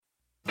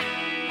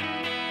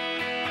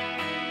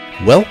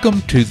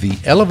Welcome to the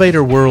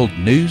Elevator World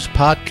News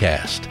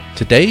Podcast.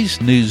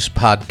 Today's news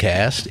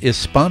podcast is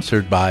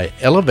sponsored by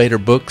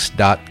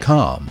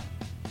ElevatorBooks.com.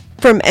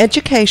 From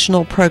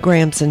educational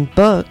programs and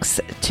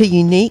books to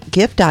unique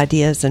gift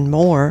ideas and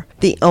more,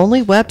 the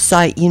only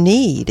website you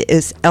need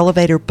is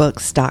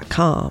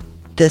ElevatorBooks.com.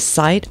 This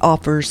site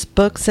offers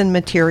books and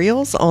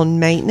materials on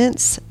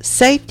maintenance,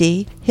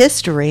 safety,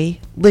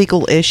 history,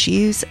 legal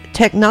issues,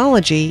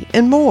 technology,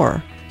 and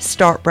more.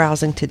 Start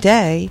browsing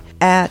today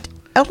at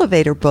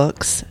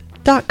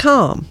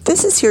ElevatorBooks.com.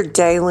 This is your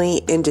daily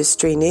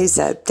industry news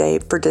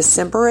update for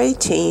December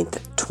 18th,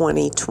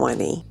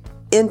 2020.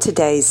 In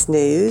today's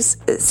news,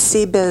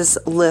 Cibes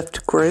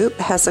Lift Group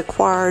has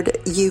acquired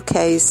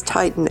UK's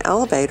Titan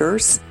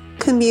Elevators.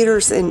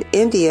 Commuters in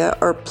India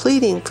are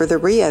pleading for the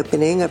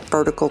reopening of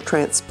vertical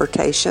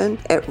transportation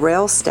at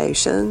rail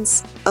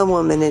stations. A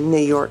woman in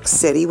New York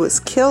City was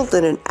killed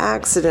in an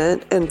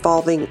accident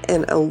involving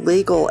an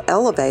illegal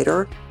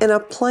elevator, and a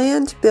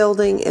planned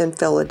building in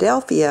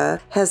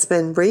Philadelphia has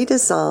been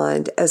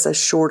redesigned as a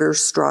shorter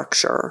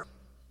structure.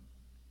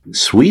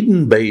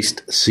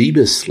 Sweden-based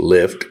Cibes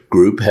Lift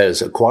Group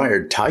has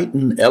acquired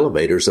Titan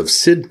Elevators of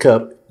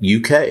Sidcup,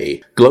 UK,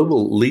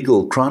 Global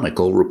Legal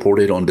Chronicle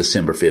reported on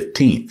December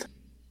 15th.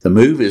 The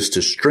move is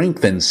to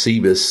strengthen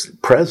Cibes'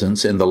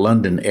 presence in the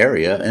London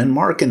area and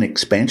mark an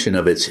expansion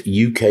of its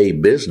UK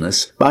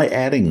business by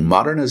adding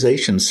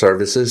modernization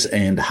services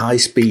and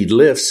high-speed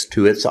lifts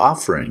to its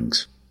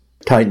offerings.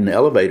 Titan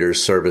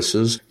Elevators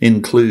services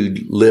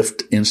include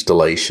lift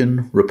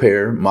installation,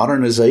 repair,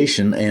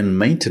 modernization, and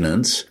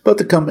maintenance, but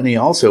the company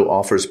also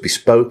offers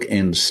bespoke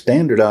and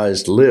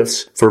standardized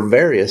lifts for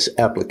various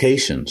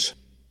applications.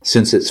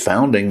 Since its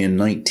founding in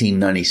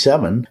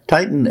 1997,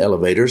 Titan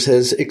Elevators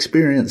has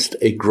experienced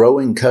a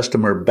growing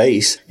customer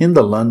base in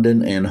the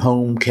London and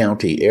home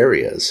county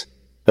areas.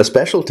 A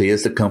specialty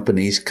is the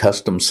company's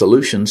custom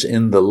solutions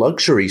in the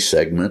luxury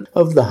segment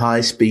of the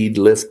high-speed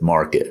lift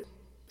market.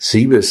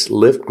 Cibes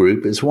Lift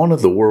Group is one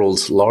of the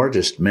world's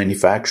largest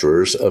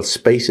manufacturers of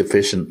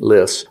space-efficient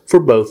lifts for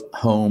both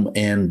home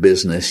and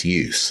business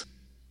use.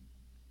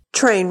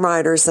 Train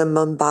riders in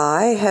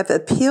Mumbai have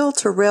appealed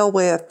to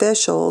railway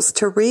officials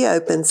to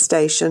reopen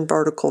station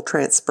vertical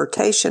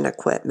transportation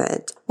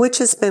equipment, which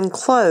has been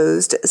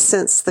closed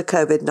since the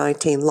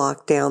COVID-19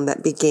 lockdown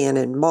that began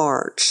in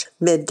March.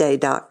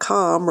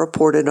 Midday.com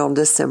reported on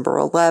December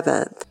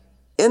 11th.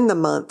 In the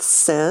months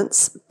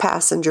since,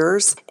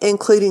 passengers,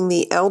 including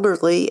the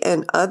elderly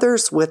and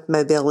others with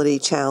mobility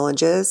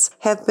challenges,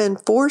 have been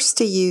forced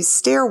to use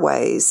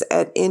stairways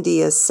at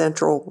India's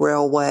Central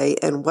Railway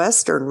and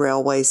Western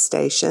Railway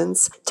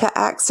stations to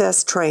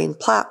access train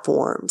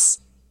platforms.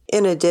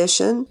 In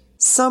addition,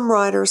 some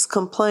riders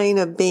complain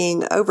of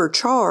being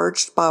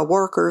overcharged by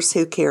workers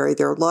who carry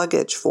their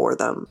luggage for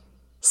them.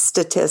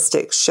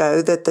 Statistics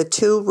show that the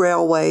two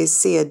railways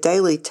see a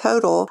daily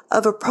total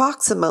of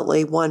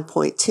approximately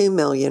 1.2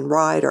 million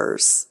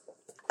riders.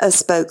 A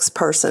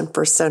spokesperson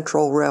for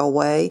Central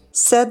Railway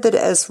said that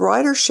as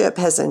ridership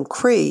has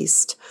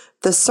increased,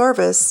 the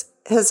service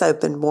has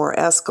opened more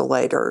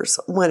escalators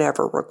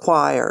whenever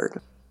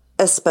required.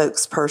 A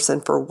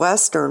spokesperson for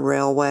Western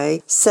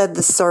Railway said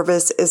the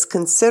service is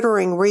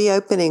considering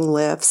reopening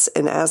lifts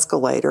and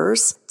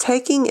escalators,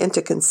 taking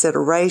into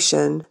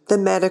consideration the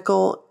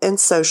medical and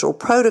social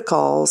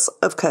protocols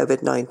of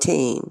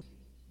COVID-19.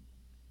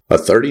 A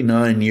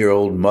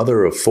 39-year-old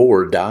mother of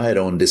four died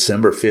on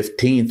December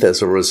 15th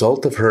as a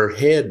result of her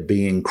head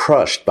being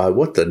crushed by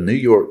what the New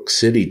York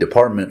City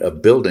Department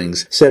of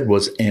Buildings said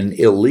was an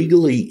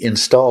illegally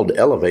installed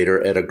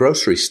elevator at a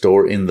grocery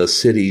store in the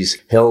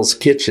city's Hell's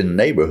Kitchen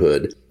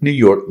neighborhood, New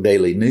York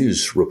Daily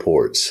News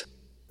reports.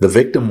 The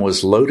victim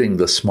was loading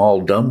the small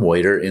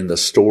dumbwaiter in the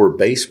store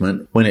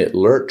basement when it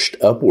lurched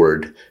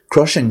upward,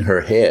 crushing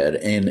her head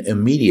and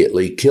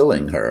immediately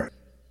killing her.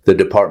 The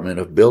Department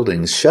of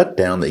Buildings shut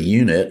down the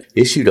unit,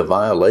 issued a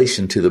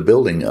violation to the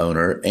building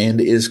owner,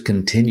 and is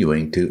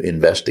continuing to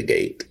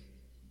investigate.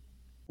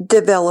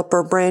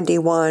 Developer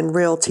Brandywine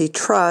Realty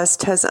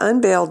Trust has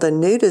unveiled a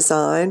new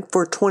design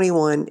for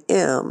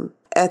 21M,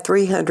 a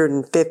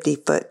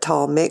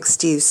 350-foot-tall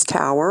mixed-use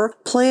tower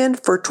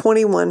planned for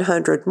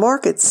 2100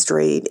 Market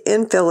Street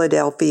in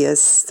Philadelphia's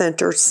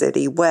Center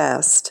City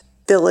West.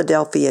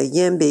 Philadelphia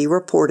YIMBY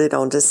reported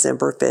on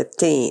December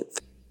 15th.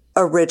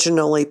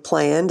 Originally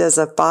planned as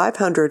a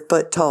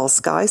 500-foot-tall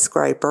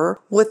skyscraper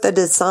with a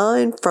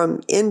design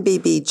from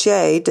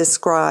NBBJ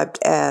described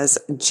as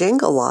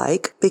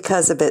Jenga-like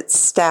because of its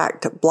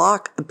stacked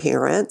block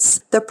appearance,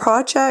 the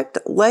project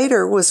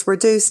later was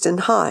reduced in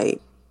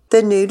height.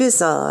 The new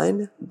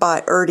design,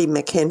 by Erdy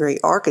McHenry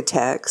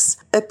Architects,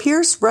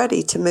 appears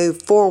ready to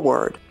move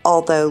forward,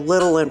 although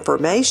little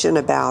information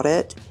about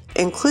it,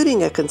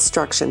 including a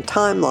construction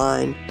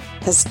timeline,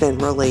 has been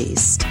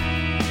released.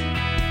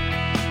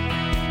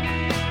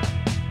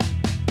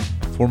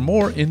 For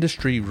more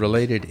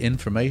industry-related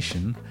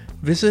information,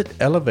 visit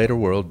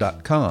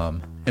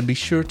ElevatorWorld.com and be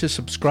sure to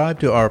subscribe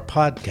to our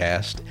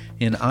podcast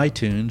in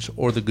iTunes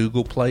or the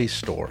Google Play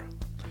Store.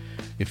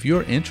 If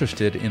you're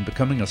interested in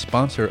becoming a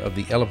sponsor of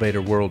the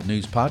Elevator World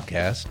News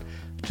Podcast,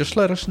 just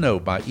let us know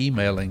by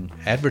emailing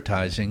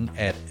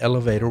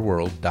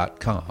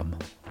advertising@elevatorworld.com.